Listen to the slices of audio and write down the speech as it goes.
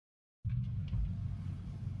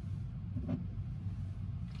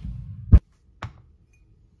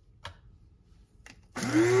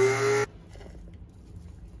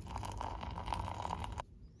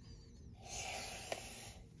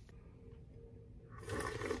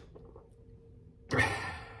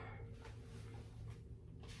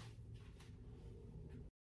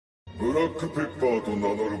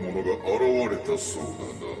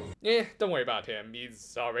don't worry about him.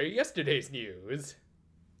 He's already yesterday's news.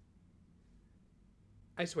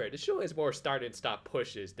 I swear, the show has more start and stop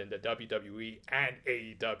pushes than the WWE and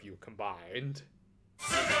AEW combined.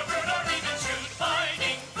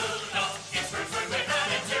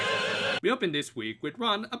 We open this week with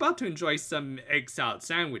Ron about to enjoy some egg salad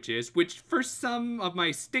sandwiches, which for some of my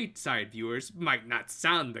stateside viewers might not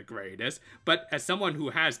sound the greatest, but as someone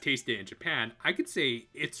who has tasted in Japan, I could say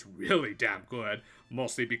it's really damn good,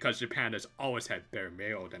 mostly because Japan has always had better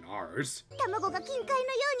mayo than ours.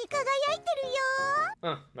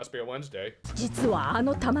 Must be a Wednesday.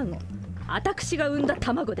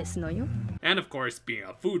 And of course, being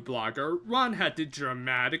a food blogger, Ron had to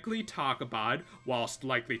dramatically talk about it whilst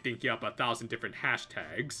likely thinking up 1,000 different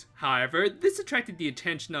hashtags. However, this attracted the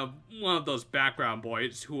attention of one of those background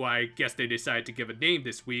boys who I guess they decided to give a name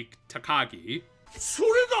this week, Takagi.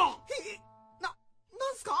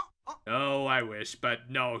 Oh, I wish, but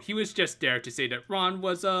no, he was just there to say that Ron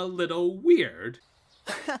was a little weird.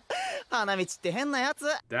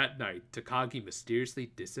 That night, Takagi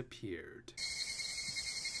mysteriously disappeared.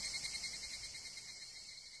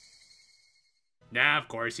 Now, of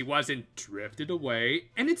course, he wasn't drifted away,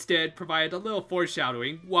 and instead provided a little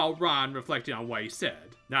foreshadowing while Ron reflected on what he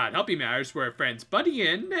said. Not helping matters were friends butting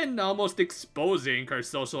in and almost exposing her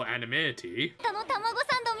social anonymity.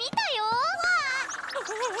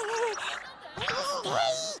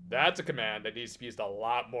 That's a command that needs to be used a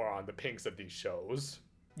lot more on the pinks of these shows.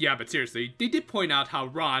 Yeah, but seriously, they did point out how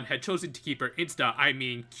Ron had chosen to keep her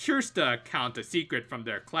Kirsta account a secret from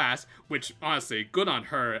their class, which honestly, good on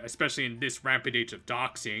her, especially in this rampant age of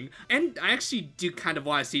doxing. And I actually do kind of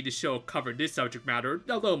want to see the show cover this subject matter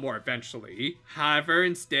a little more eventually. However,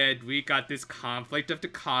 instead, we got this conflict of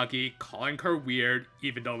Takagi calling her weird,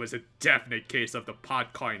 even though it was a definite case of the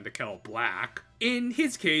pot calling the kettle black. In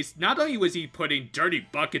his case, not only was he putting dirty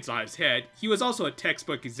buckets on his head, he was also a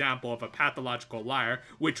textbook example of a pathological liar,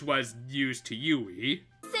 which was used to Yui.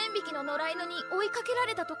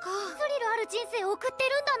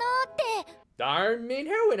 Our main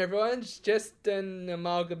heroine, everyone's just an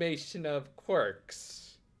amalgamation of quirks.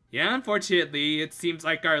 Yeah, unfortunately, it seems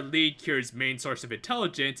like our lead Cure's main source of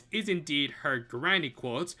intelligence is indeed her granny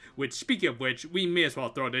quotes, which, speaking of which, we may as well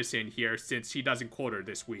throw this in here since she doesn't quote her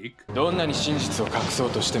this week.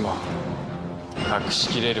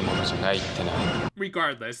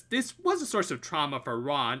 Regardless, this was a source of trauma for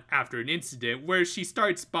Ron after an incident where she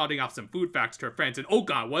started spouting off some food facts to her friends and oh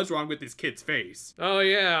god, what's wrong with this kid's face? Oh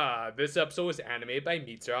yeah, this episode was animated by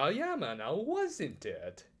Mitsuru Aoyama, now wasn't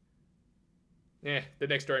it? The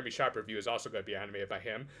next Doremi Sharp review is also going to be animated by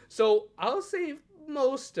him, so I'll save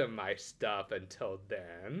most of my stuff until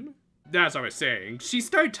then. As I was saying, she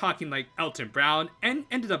started talking like Elton Brown and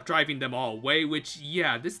ended up driving them all away, which,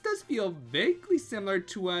 yeah, this does feel vaguely similar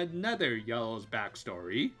to another Yellow's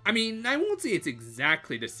backstory. I mean, I won't say it's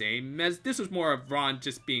exactly the same, as this was more of Ron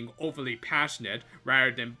just being overly passionate, rather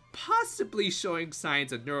than possibly showing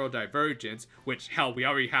signs of neurodivergence, which, hell, we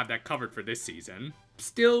already have that covered for this season.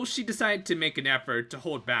 Still, she decided to make an effort to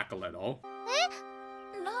hold back a little.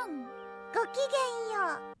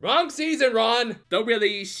 Wrong season, Ron! Though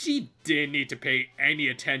really, she didn't need to pay any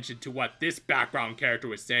attention to what this background character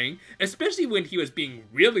was saying, especially when he was being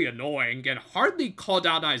really annoying and hardly called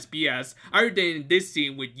out on his BS, other than in this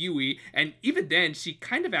scene with Yui, and even then, she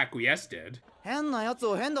kind of acquiesced. Says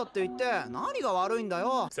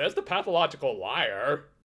the pathological liar.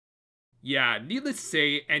 Yeah, needless to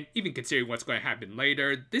say, and even considering what's going to happen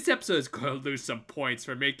later, this episode is going to lose some points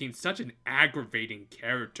for making such an aggravating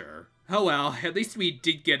character. Oh well, at least we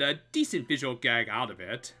did get a decent visual gag out of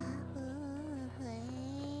it.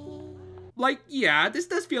 Like, yeah, this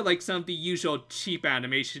does feel like some of the usual cheap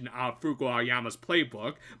animation out of Furuko Aoyama's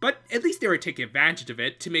playbook, but at least they were taking advantage of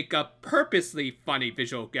it to make a purposely funny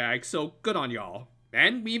visual gag, so good on y'all.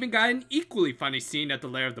 And we even got an equally funny scene at the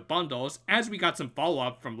Lair of the Bundles, as we got some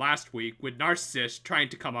follow-up from last week with Narcissus trying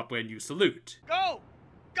to come up with a new salute. Go!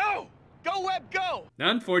 Go! Go, Web, go!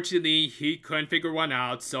 Unfortunately, he couldn't figure one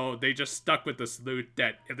out, so they just stuck with the salute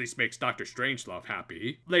that at least makes Dr. Strangelove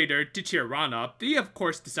happy. Later, to cheer Ron up, they of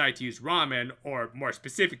course decide to use ramen, or more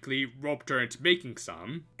specifically, roped her into making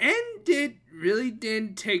some. And it really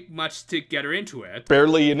didn't take much to get her into it.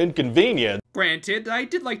 Barely an inconvenience. Granted, I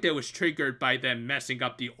did like that it was triggered by them messing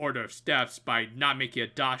up the order of steps by not making a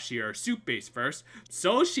dashi or soup base first,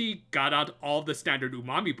 so she got out all the standard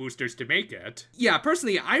umami boosters to make it. Yeah,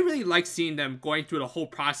 personally, I really like seeing them going through the whole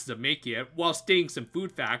process of making it while stating some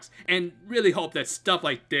food facts, and really hope that stuff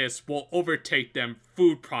like this will overtake them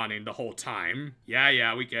food prawning the whole time.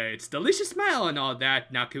 Yeah, we get it. It's delicious smile and all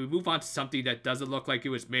that. Now can we move on to something that doesn't look like it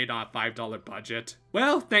was made on a $5 budget?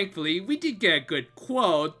 Well, thankfully, we did get a good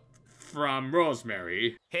quote from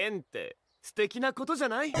Rosemary.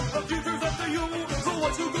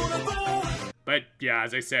 But yeah,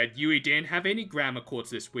 as I said, Yui didn't have any grammar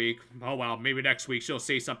quotes this week. Oh well, maybe next week she'll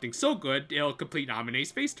say something so good it'll complete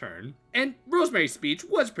Namine's face turn. And Rosemary's speech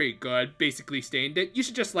was pretty good, basically stating that you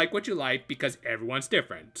should just like what you like because everyone's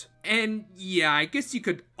different. And yeah, I guess you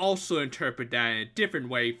could also interpret that in a different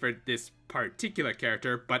way for this particular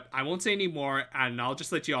character, but I won't say any more and I'll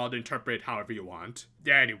just let you all interpret it however you want.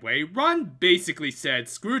 Anyway, Ron basically said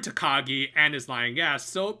screw Takagi and his lying ass,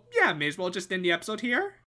 so yeah, may as well just end the episode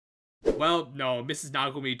here. Well, no, Mrs.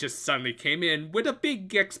 Nagumi just suddenly came in with a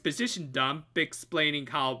big exposition dump explaining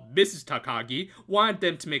how Mrs. Takagi wanted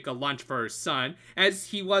them to make a lunch for her son, as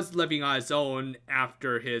he was living on his own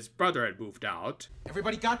after his brother had moved out.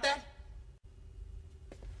 Everybody got that?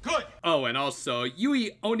 Good! Oh, and also,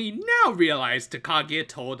 Yui only now realized Takagi had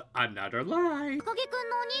told another lie.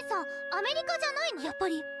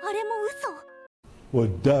 Well,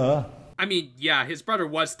 duh. I mean, yeah, his brother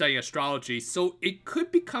was studying astrology, so it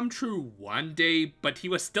could become true one day, but he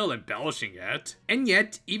was still embellishing it. And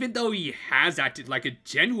yet, even though he has acted like a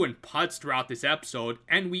genuine putz throughout this episode,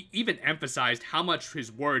 and we even emphasized how much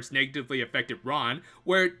his words negatively affected Ron,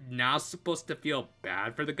 we're now supposed to feel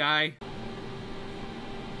bad for the guy.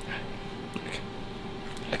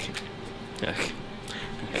 Okay.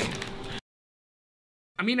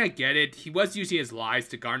 I mean, I get it, he was using his lies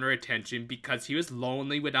to garner attention because he was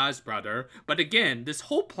lonely without his brother, but again, this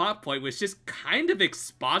whole plot point was just kind of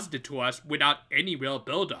exposited to us without any real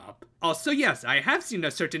build-up. Also, yes, I have seen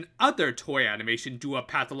a certain other toy animation do a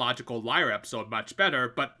pathological liar episode much better,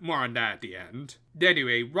 but more on that at the end.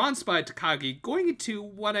 Anyway, Ron spotted Takagi going into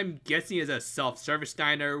what I'm guessing is a self-service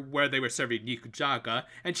diner where they were serving nikujaga,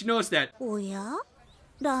 and she noticed that, Oh yeah?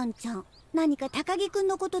 Ran-chan, 何か高木くん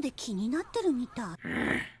のことで気になってるみたい。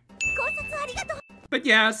考察ありがとう。 But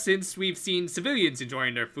yeah, since we've seen civilians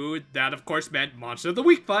enjoying their food, that of course meant Monster of the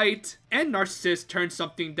Week fight! And Narcissus turned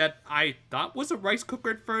something that I thought was a rice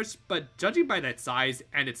cooker at first, but judging by that size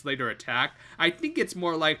and its later attack, I think it's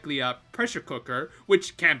more likely a pressure cooker,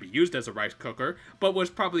 which can be used as a rice cooker, but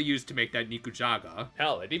was probably used to make that nikujaga.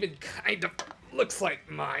 Hell, it even kind of looks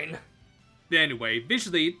like mine. Anyway,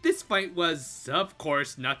 visually, this fight was, of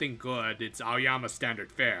course, nothing good. It's Aoyama's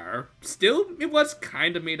standard fare. Still, it was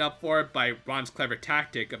kinda made up for by Ron's clever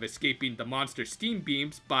tactic of escaping the monster's steam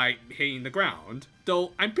beams by hitting the ground.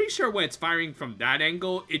 Though, I'm pretty sure when it's firing from that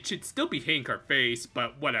angle, it should still be hitting her face,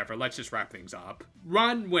 but whatever, let's just wrap things up.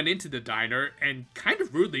 Ron went into the diner and kind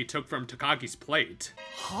of rudely took from Takagi's plate.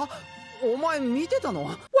 Huh? お前見てたの?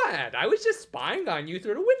 What? I was just spying on you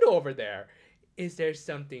through the window over there. Is there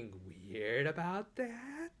something weird about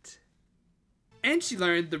that? And she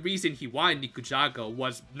learned the reason he wanted nikujaga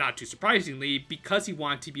was, not too surprisingly, because he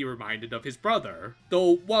wanted to be reminded of his brother.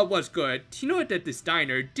 Though, while it was good, he noted that this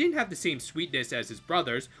diner didn't have the same sweetness as his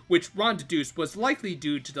brother's, which Ron deduced was likely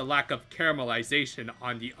due to the lack of caramelization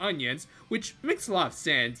on the onions, which makes a lot of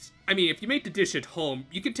sense. I mean, if you make the dish at home,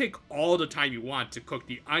 you can take all the time you want to cook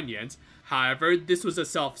the onions. However, this was a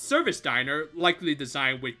self-service diner, likely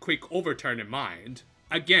designed with quick overturn in mind.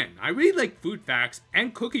 Again, I really like food facts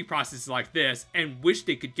and cooking processes like this and wish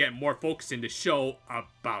they could get more focus in the show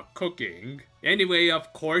about cooking. Anyway,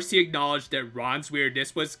 of course he acknowledged that Ron's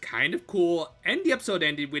weirdness was kind of cool, and the episode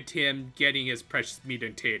ended with him getting his precious meat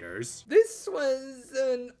and taters. This was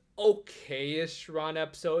an okay-ish Ron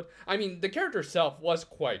episode. I mean, the character herself was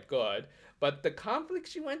quite good, but the conflict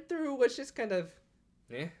she went through was just kind of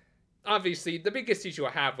eh. Obviously, the biggest issue I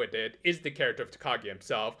have with it is the character of Takagi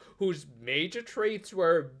himself, whose major traits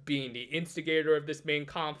were being the instigator of this main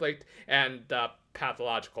conflict and the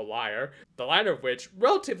pathological liar, the latter of which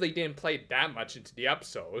relatively didn't play that much into the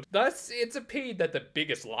episode. Thus, it's a pity that the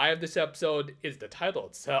biggest lie of this episode is the title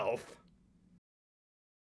itself.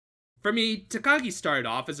 For me, Takagi started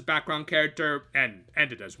off as a background character and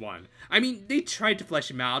ended as one. I mean, they tried to flesh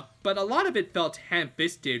him out, but a lot of it felt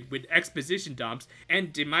ham-fisted with exposition dumps,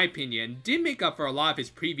 and in my opinion, did make up for a lot of his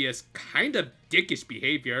previous kind of dickish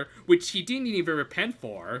behavior, which he didn't even repent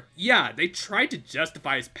for. Yeah, they tried to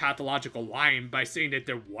justify his pathological lying by saying that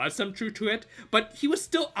there was some truth to it, but he was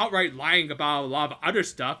still outright lying about a lot of other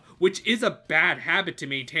stuff, which is a bad habit to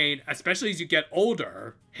maintain, especially as you get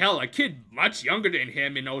older. Hell, a kid much younger than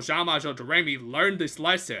him in Ojama Doremi learned this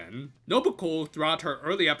lesson. Nobuko, throughout her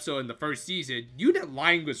early episode in the first season, knew that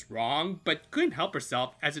lying was wrong, but couldn't help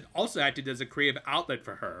herself as it also acted as a creative outlet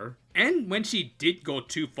for her. And when she did go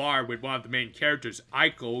too far with one of the main characters,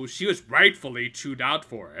 Aiko, she was rightfully chewed out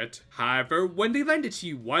for it. However, when they learned that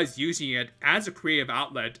she was using it as a creative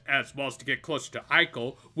outlet as well as to get closer to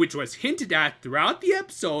Aiko, which was hinted at throughout the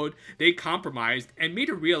episode, they compromised and made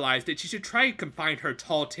her realize that she should try and confine her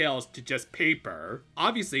tall tales to just paper.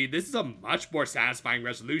 Obviously, this is a much more satisfying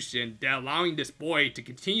resolution than allowing this boy to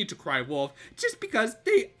continue to cry wolf just because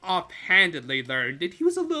they offhandedly learned that he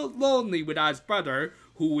was a little lonely without his brother,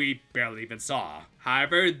 who we barely even saw.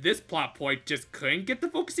 However, this plot point just couldn't get the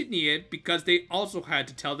focus it needed because they also had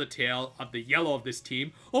to tell the tale of the yellow of this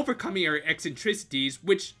team overcoming her eccentricities,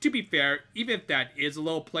 which, to be fair, even if that is a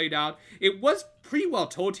little played out, it was pretty well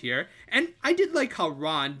told here, and I did like how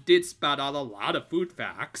Ron did spout out a lot of food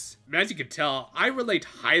facts. As you can tell, I relate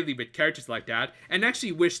highly with characters like that, and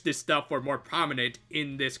actually wish this stuff were more prominent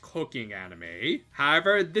in this cooking anime.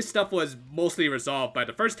 However, this stuff was mostly resolved by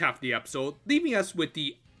the first half of the episode, leaving us with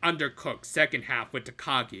the undercooked second half with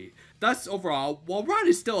Takagi. Thus, overall, while Ron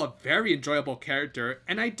is still a very enjoyable character,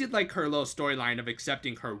 and I did like her little storyline of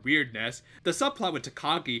accepting her weirdness, the subplot with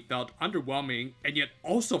Takagi felt underwhelming and yet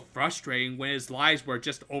also frustrating when his lies were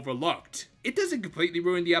just overlooked. It doesn't completely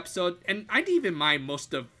ruin the episode, and I didn't even mind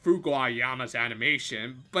most of Fugo Ayama's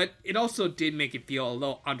animation, but it also did make it feel a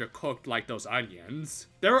little undercooked like those onions.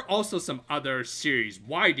 There are also some other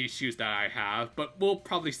series-wide issues that I have, but we'll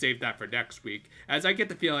probably save that for next week, as I get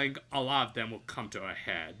the feeling a lot of them will come to a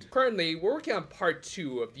head. Currently, we're working on part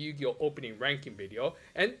 2 of Yu-Gi-Oh! Opening ranking video,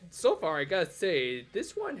 and so far I gotta say,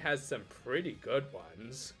 this one has some pretty good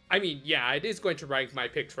ones. I mean, yeah, it is going to rank my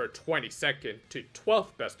picks for 22nd to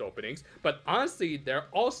 12th best openings, but honestly, they're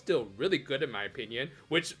all still really good in my opinion,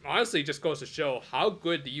 which honestly just goes to show how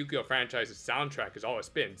good the Yu-Gi-Oh! Franchise's soundtrack has always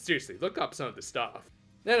been. Seriously, look up some of the stuff.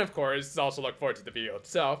 Then of course, also look forward to the video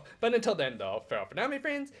itself, but until then though, farewell for now my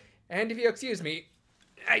friends, and if you'll excuse me,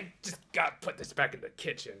 I just gotta put this back in the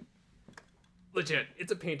kitchen. Legit,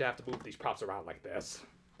 it's a pain to have to move these props around like this.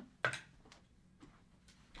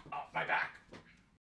 Oh, my back.